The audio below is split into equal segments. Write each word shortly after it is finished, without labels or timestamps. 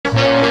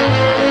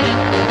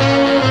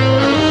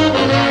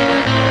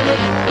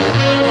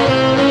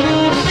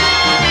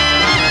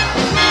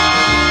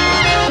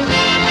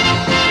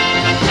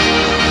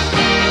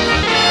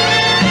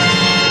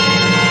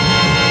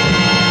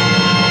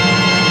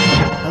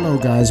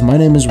guys, my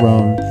name is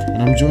Rone,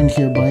 and I'm joined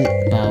here by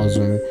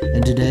Bowser,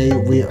 and today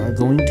we are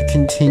going to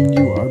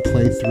continue our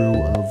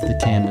playthrough of the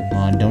Kamik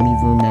mod. Don't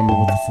even remember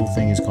what the full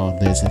thing is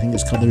called this. I think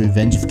it's called The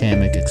Revenge of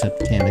Kamik,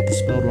 except Kamik is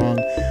spelled wrong.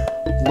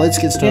 Let's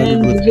get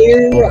started with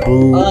here,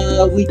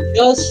 we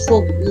just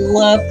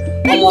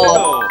left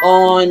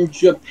on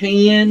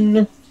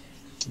Japan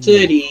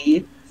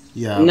City.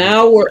 Yeah.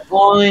 Now we're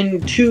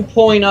on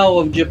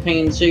 2.0 of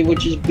Japan City,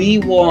 which is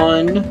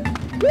B1.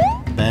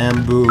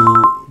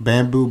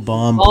 Bamboo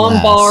Bomb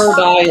Blast. Bombard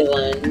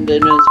Island,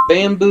 and it's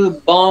Bamboo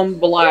Bomb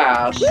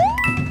Blast.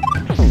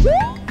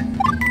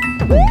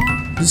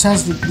 This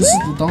is the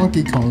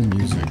Donkey Kong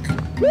music.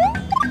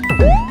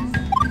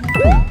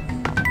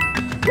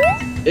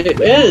 It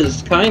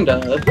is, kinda.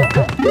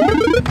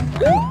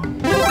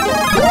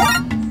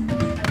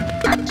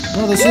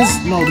 No, this is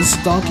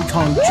Donkey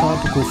Kong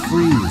Tropical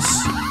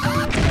Freeze.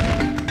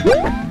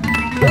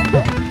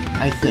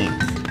 I think.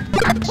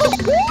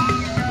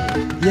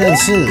 Yeah,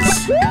 this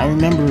is. I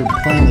remember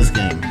playing this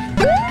game.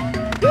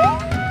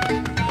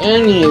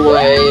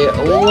 Anyway,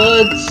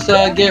 let's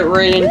get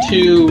right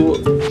into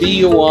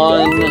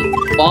B1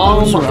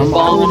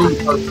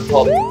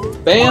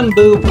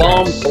 Bamboo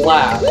Bomb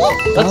Blast.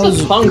 That's a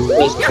tongue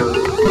twister.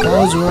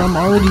 Bowser, I'm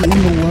already in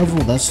the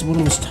level. That's what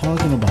I was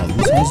talking about.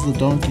 This has the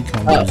Donkey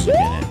Kong music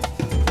in it.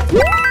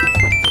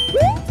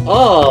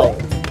 Oh,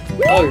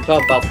 you're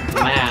talking about the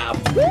map.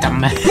 The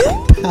map?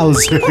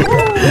 Bowser.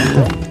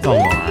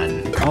 Come on.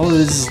 All of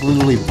this is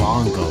literally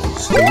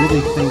bongos. Do you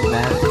really think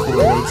that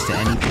correlates to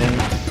anything?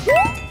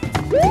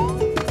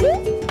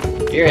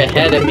 You're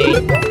ahead of me.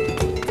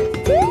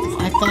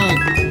 I thought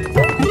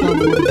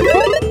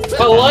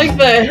I like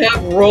that I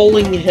have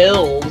rolling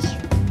hills.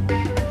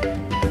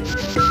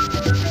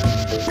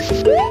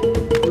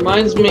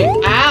 Reminds me.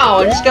 Ow!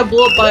 I just got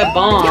blew up by a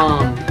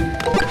bomb.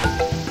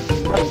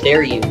 How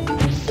dare you?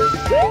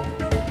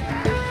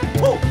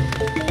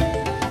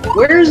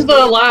 Where's even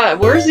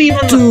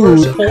the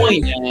first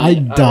coin at? I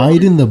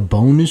died in the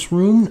bonus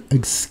room?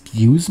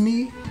 Excuse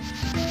me? I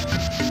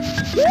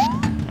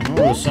know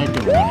where the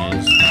second one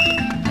is.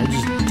 I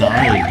just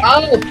died.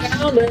 Oh,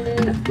 found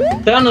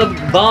it! Found a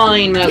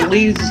vine that at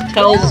least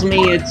tells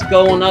me it's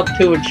going up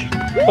to a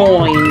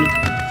coin.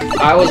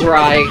 I was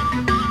right.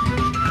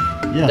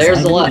 Yes,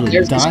 there's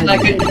the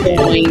second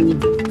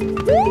coin.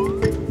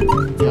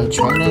 Yeah,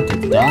 try not to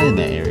die in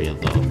that area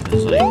though,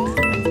 because like, I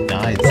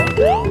died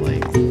somehow,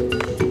 like...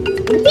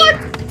 What?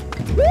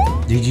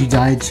 Did you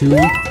die too?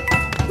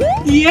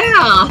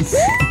 Yeah!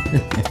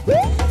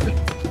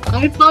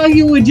 I thought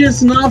you would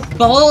just not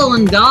fall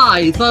and die.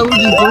 I thought it would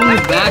just bring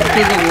you back to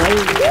the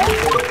road.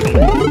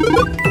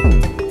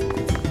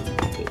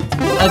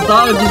 I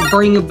thought it would just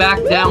bring you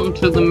back down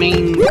to the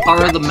main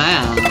part of the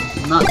map,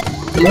 not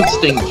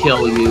instant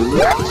kill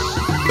you.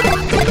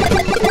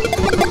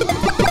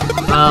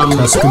 I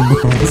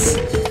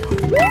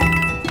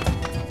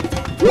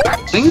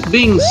think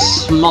being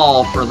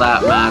small, for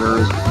that matter,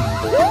 is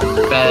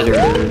better.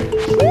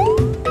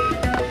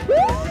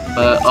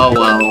 But oh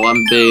well,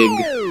 I'm big.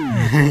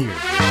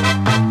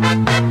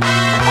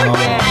 Oh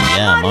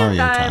yeah, Mario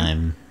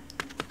time.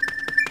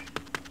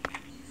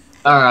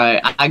 Alright,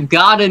 I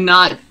gotta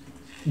not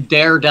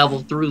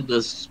daredevil through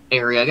this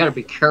area. I gotta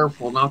be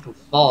careful not to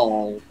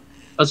fall.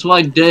 That's what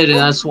I did, and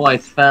that's why I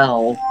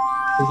fell.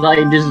 Because I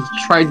just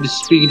tried to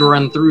speed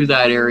run through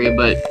that area,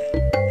 but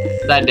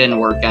that didn't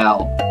work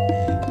out.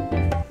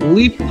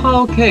 Leaf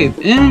Pile Cave.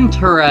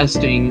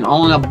 Interesting.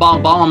 On a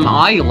bomb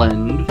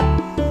island.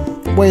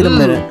 Wait a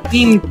minute.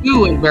 Didn't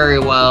do it very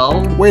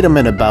well. Wait a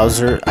minute,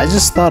 Bowser. I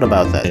just thought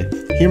about that.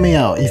 Hear me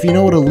out. If you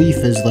know what a leaf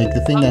is, like the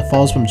thing that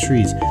falls from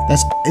trees,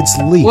 it's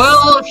leaf.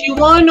 Well, if you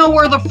want to know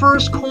where the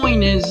first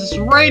coin is, it's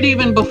right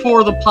even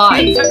before the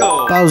pipe.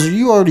 Bowser,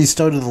 you already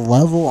started the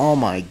level? Oh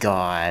my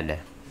god.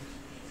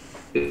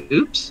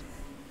 Oops.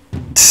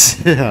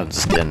 I'm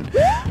just kidding.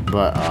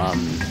 But,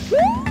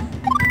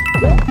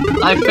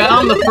 I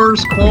found the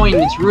first coin.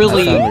 It's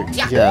really...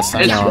 Yes,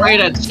 I know. It's right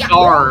at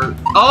start.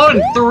 Oh,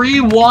 and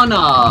 3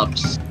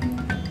 1-ups.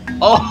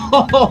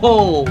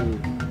 Oh!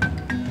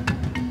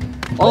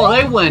 Oh,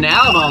 they went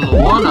out on the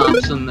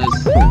 1-ups in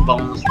this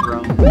bonus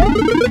room.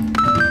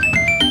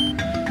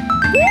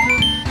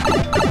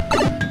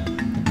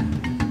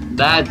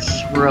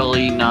 That's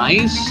really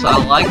nice. I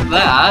like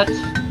that.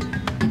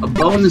 A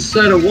bonus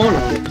set of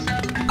 1-ups.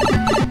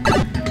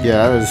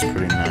 Yeah, that was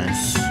pretty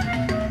nice.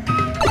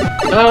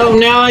 Oh,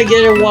 now I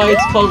get it why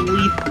it's called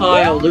Leaf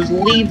Pile. There's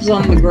leaves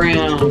on the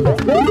ground.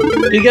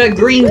 You got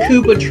green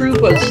Koopa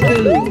Troopas,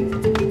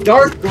 too.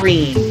 Dark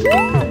green.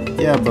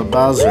 Yeah, but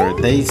Bowser,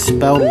 they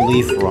spelled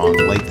leaf wrong.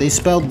 Like, they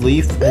spelled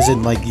leaf as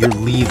in, like, you're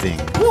leaving.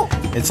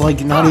 It's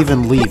like, not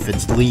even leaf,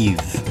 it's leave.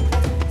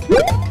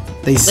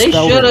 They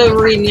should have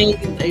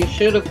renamed, they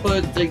should have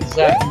put the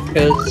exact,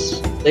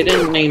 because they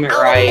didn't name it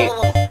right.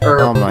 Or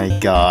oh my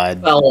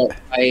god. Spell it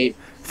right.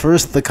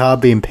 First the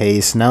copy and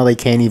paste, now they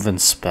can't even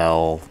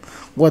spell.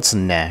 What's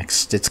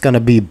next? It's gonna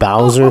be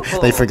Bowser.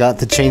 They forgot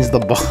to change the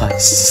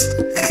boss.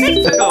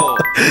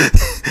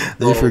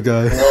 They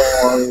forgot.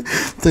 Lord.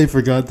 They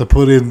forgot to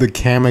put in the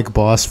Kamik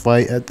boss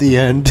fight at the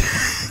end.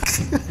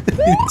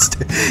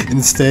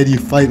 Instead, you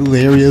fight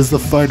Larry as the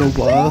final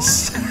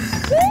boss.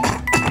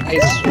 I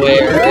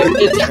swear,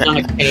 it's not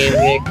a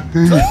Kamik.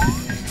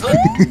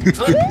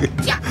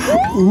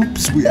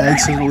 Oops, we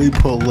accidentally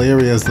put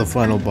Larry as the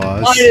final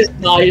boss. I just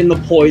died in the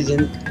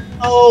poison.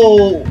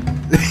 Oh.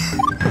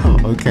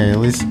 Okay, at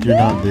least you're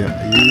not the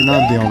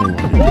only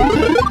one.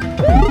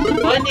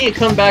 Do I need to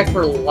come back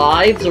for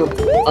lives or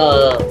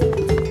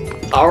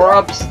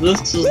power-ups?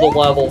 This is the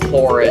level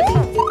for it.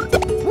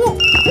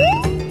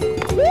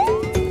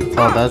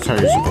 Oh, that's how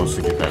you're supposed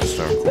to get that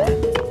star coin.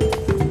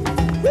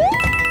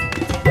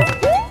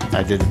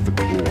 I did it the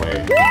cool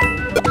way.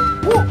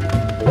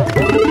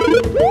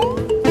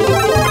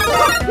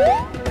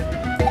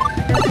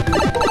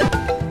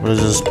 What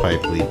does this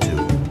pipe lead to?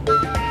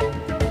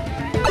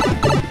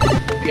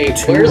 Okay,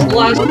 where's the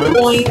last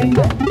coin?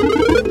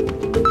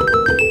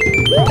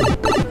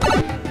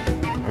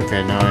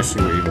 Okay, now I see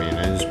what you mean.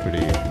 It is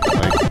pretty,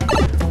 like,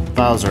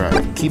 Bowser.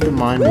 Keep in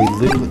mind, I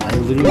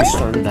literally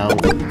started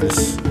out with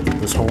this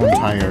whole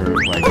entire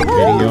like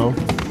video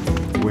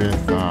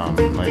with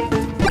like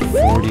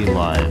 40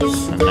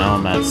 lives, and now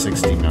I'm at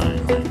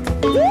 69. Like,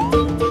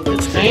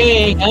 it's crazy.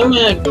 Hey, I'm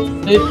at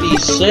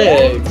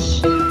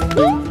 56.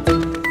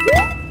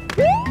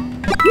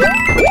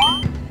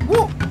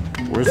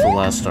 Where's the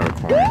last star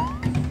coin?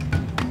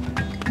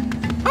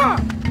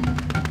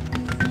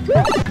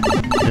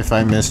 If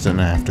I missed it,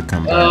 I have to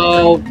come back.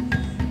 Oh,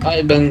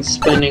 I've been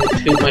spending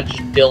too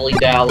much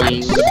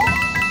dilly-dallying.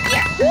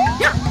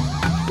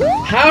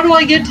 How do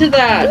I get to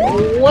that?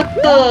 What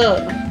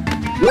the?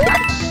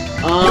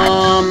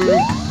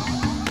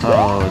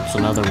 Oh, it's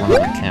another one of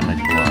the Kamik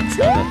blocks.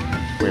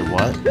 Wait,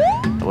 what?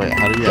 Wait,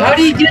 how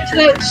do you get to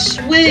that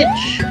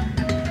switch?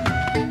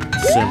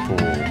 Simple.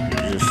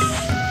 You just,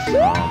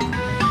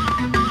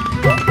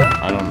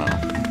 I don't know.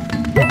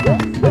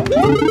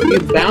 You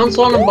bounce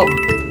on a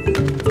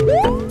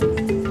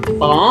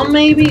bomb,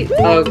 maybe?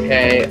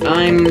 Okay,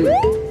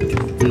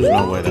 There's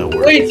no way that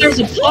works. Wait, there's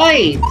a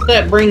pipe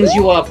that brings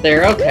you up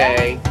there,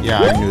 okay.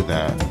 Yeah, I knew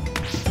that.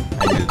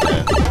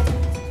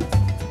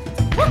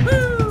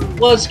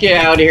 Let's get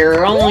out of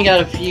here. I only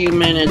got a few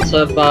minutes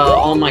of,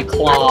 on my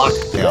clock.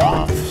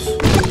 Yeah.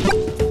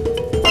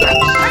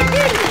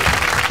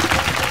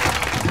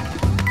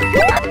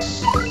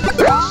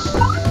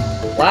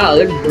 Wow,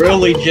 they're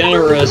really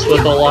generous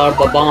with a lot of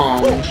the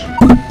bombs.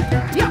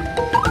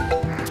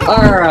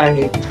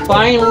 Alright,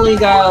 finally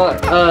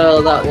got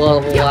that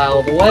level out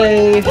of the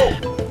way.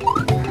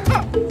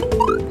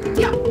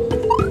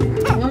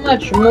 How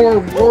much more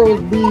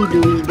World B do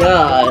we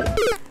got?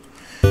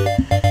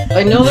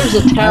 I know there's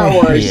a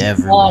tower. I hate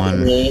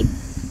everyone.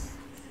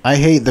 I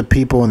hate the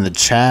people in the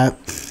chat.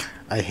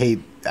 I hate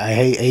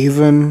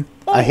Avon.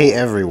 I hate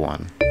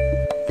everyone.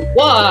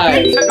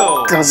 Why?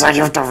 Because I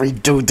have to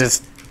redo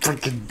this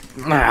freaking.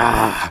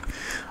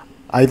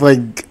 I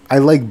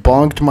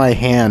bonked my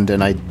hand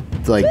and I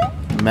like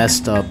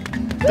messed up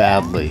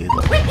badly.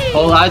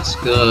 Oh, that's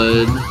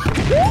good.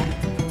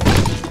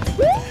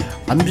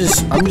 I'm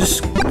just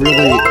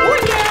really.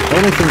 The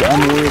only thing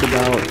I'm worried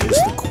about is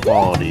the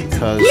quality,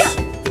 because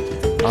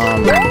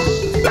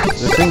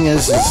the thing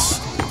is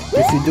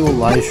if you do a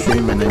live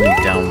stream and then you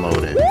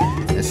download it,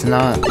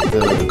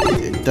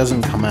 it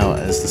doesn't come out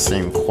as the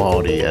same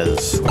quality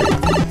as like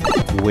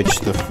which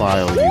the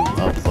file you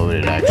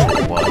uploaded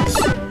actually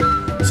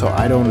was. So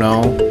I don't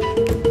know.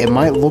 It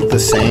might look the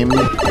same.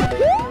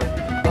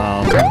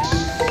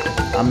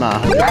 I'm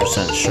not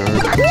 100% sure.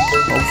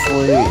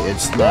 Hopefully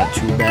it's not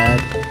too bad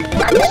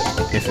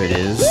if it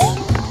is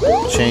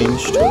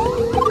changed.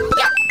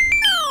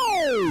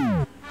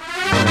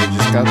 I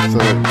just got the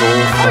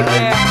goal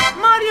flag.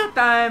 Mario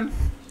time.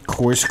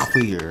 Course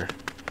clear.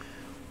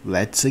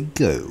 Let's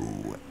go.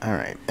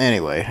 Alright,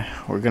 anyway,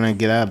 we're gonna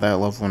get out of that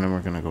level and then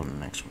we're gonna go to the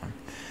next one.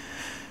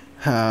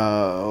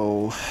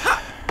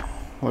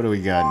 What do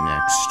we got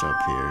next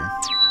up here?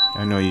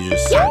 I know you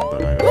just said,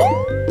 but I don't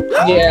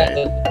know. Yeah,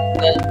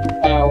 that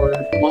tower.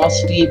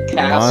 Moss Deep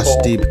Castle. Moss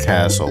Deep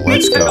Castle,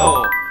 let's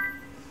go.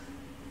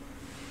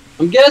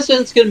 I'm guessing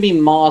it's gonna be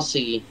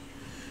mossy.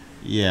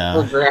 Yeah.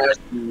 Or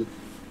grassy.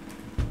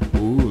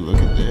 Ooh, look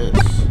at this.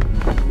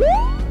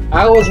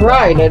 I was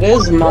right, it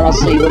is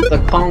mossy with the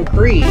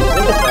concrete.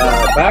 Look at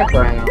that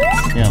background.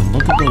 Yeah,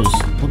 look at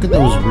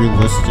those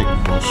realistic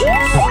bushes.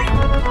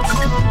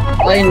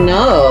 I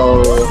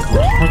know.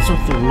 What's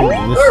with the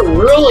realistic? They're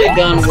really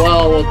done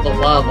well with the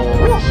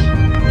levels.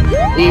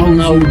 Even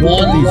though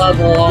one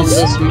level on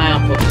this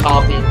map was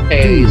copy and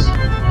paste.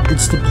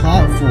 It's the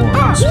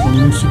platforms from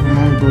New Super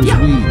Mario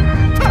Bros.Wii.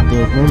 The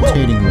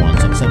rotating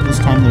ones, except this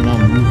time they're not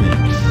moving.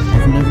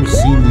 I've never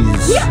seen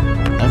these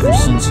ever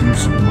since New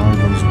Super Mario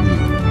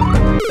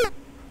Bros.Wii.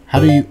 How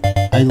do you...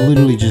 I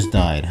literally just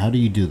died. How do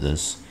you do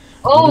this?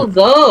 Oh,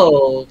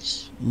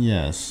 those!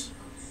 Yes.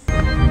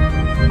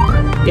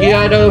 You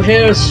gotta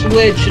hit a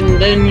switch and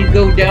then you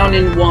go down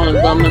in one of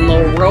them and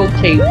they'll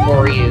rotate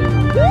for you.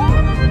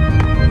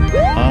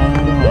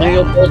 Oh, Now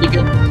you'll be able to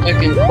get the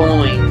second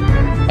coin.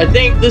 I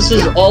think this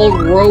is all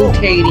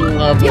rotating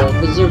level,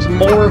 because there's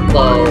more of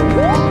those.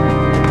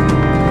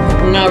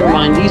 Never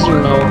mind, these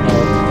are no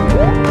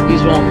help.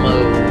 These won't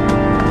move.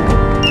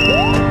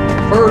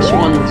 First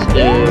ones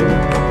do.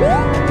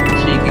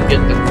 So you can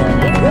get the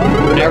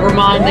coin. Never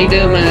mind, they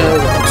do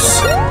move.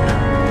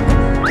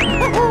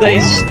 They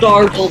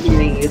startled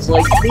me. It's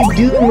like, they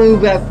do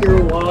move after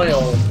a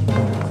while.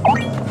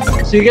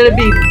 So you gotta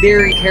be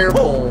very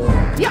careful.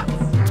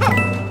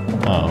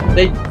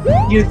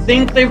 You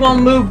think they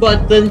won't move,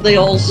 but then they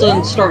all of a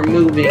sudden start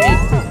moving.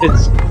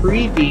 It's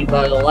creepy,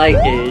 but I like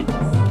it.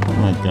 Oh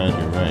my god,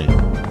 you're right.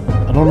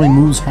 It only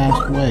moves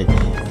halfway.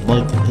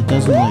 Like, it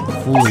doesn't, like,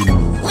 fully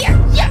move.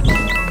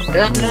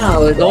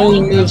 No, it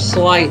only moves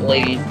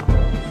slightly.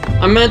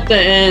 I'm at the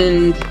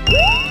end.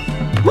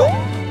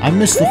 I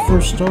missed the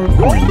first star coin.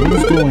 What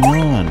is going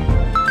on?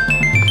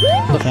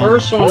 The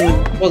first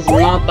one was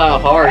not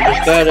that hard.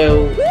 Just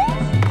gotta...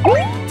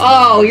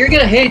 Oh, you're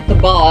gonna hate the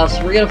boss.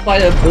 We're gonna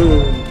fight a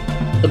boom.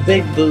 The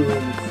big boom.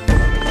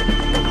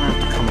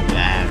 Come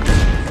back.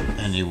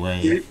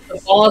 Anyway. The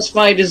boss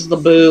fight is the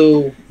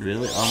boo.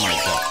 Really? Oh my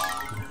god.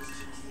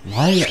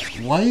 Why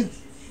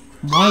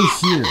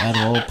here out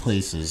of all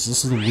places?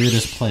 This is the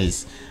weirdest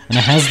place. And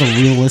it has the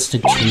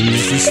realistic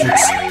trees.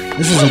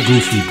 This is a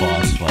goofy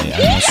boss fight, I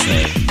must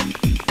say.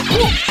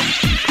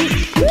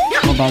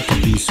 I'm about to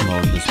beast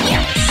mode this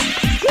boss.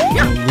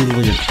 I'm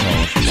literally a pro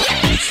at this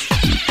boss.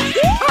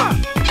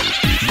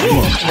 I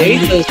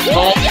hate this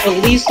boss.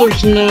 At least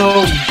there's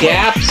no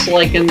gaps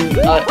like in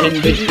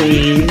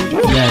between.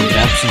 Yeah,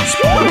 gaps and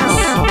spikes.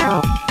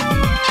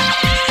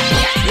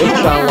 Which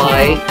I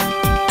like.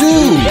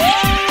 Dude!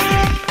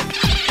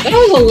 That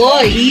was a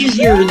lot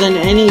easier than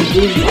any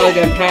boom fight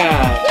I've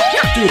had.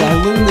 Dude, I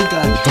literally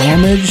got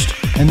damaged,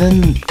 and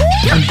then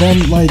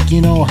like,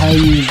 you know how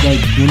you,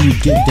 like, when you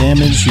get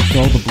damaged, you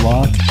throw the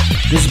block?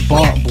 This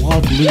block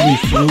literally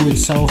threw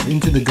itself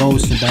into the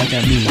ghost and back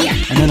at me,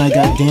 and then I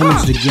got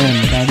damaged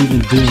again without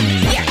even doing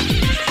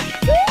anything.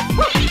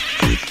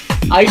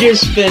 I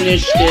just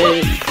finished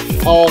it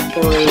all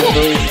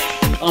through.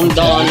 I'm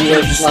done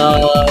with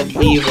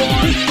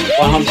B1,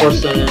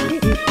 100%.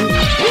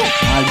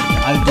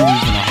 I didn't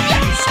even 100%.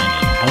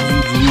 How did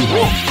you do 100%?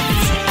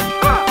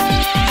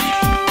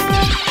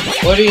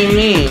 What do you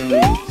mean?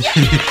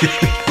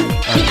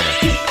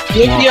 Okay.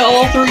 You get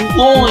all 3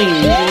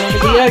 coins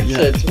and the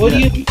exits. What do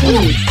you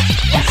do?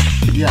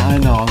 Yeah, I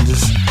know. I'm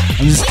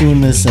just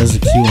doing this as a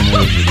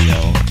Q&A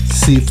video.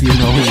 See if you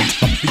know what you're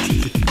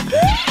talking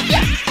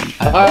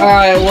about.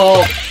 Alright,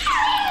 well,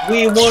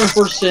 we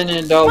 1%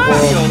 in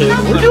World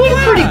 2. We're doing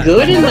pretty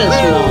good in this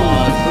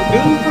mod.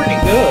 We're doing pretty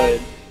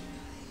good.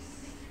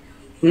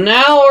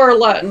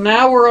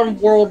 Now we're on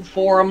World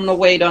 4. I'm gonna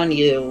wait on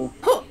you.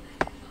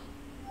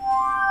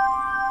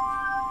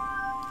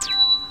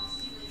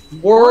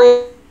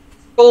 World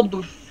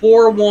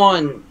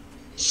 4-1.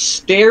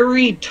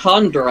 Starry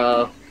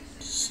Tundra.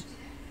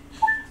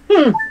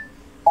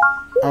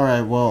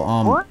 Alright, well,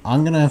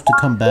 I'm gonna have to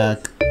come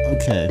back.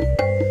 Okay.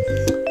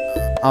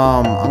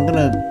 I'm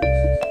gonna...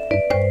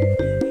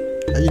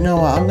 You know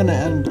what, I'm gonna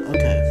end...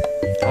 Okay.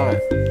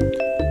 Alright.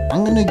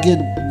 I'm gonna get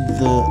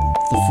the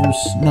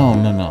first... No.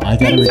 I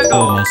gotta record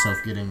myself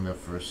getting the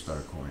first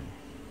star coin.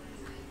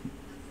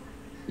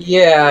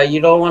 Yeah,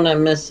 you don't want to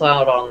miss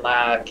out on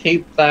that.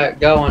 Keep that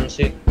going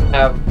so you can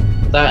have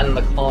that in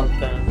the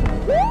content.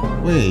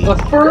 Wait. The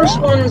first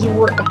ones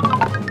were...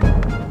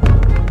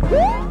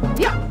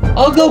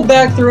 I'll go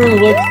back through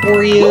and look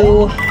for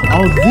you.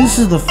 Oh, this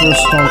is the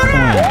first star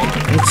coin.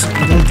 It's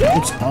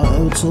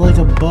like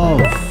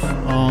above.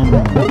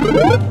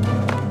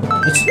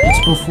 It's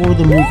before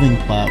the moving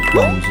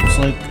platforms. It's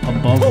like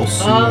above the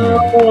ceiling.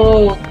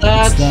 Oh,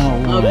 that's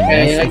that one.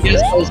 Okay. That's I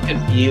guess I was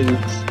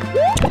confused.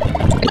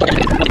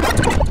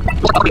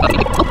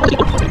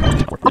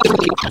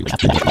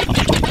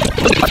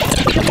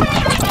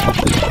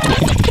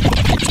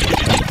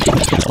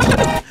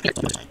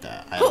 Like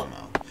that. I don't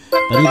know.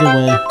 But either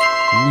way,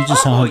 we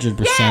just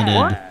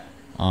 100%ed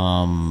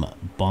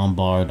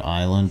Bombard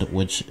Island,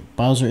 which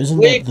Bowser isn't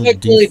that the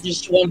quickly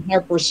just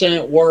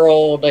 100%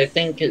 world. I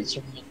think it's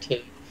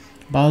 1-2.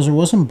 Bowser,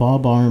 wasn't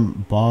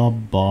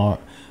Bombard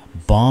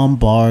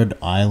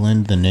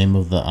Island the name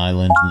of the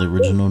island in the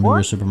original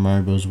New Super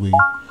Mario Bros. Wii?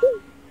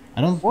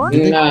 I don't.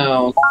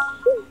 No.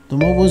 Then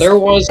what was? There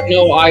was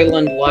no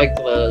island like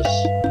this.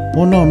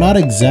 Well, no, not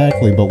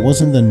exactly, but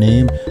wasn't the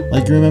name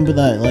like you remember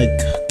that like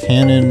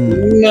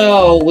cannon?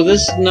 No,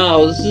 this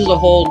is a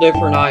whole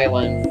different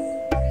island.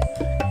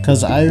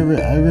 Cause I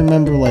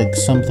remember like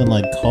something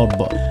like called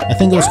I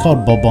think it was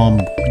called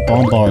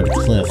Bombard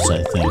Cliffs.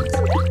 I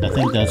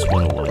think that's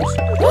what it was.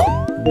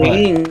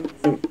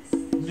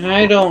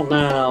 I don't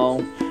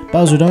know.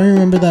 Bowser, don't you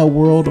remember that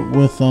world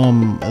with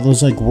it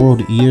was like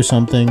World E or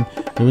something?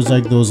 There was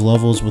like those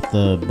levels with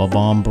the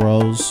bomb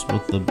bros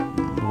with the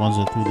ones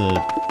that threw the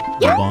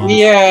bombs.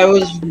 Yeah, it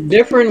was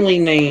differently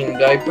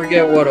named. I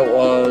forget what it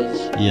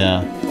was.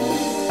 Yeah.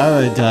 All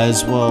right,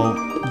 guys. Well,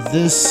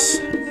 this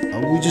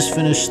we just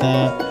finished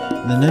that.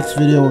 In the next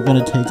video, we're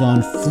gonna take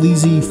on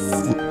Freezy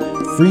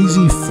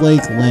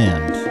Flake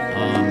Land.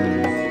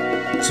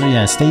 So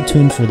yeah, stay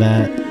tuned for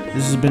that.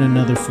 This has been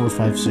another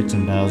 456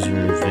 and Bowser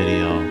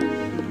video.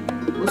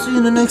 We'll see you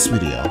in the next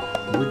video.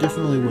 We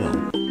definitely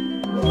will.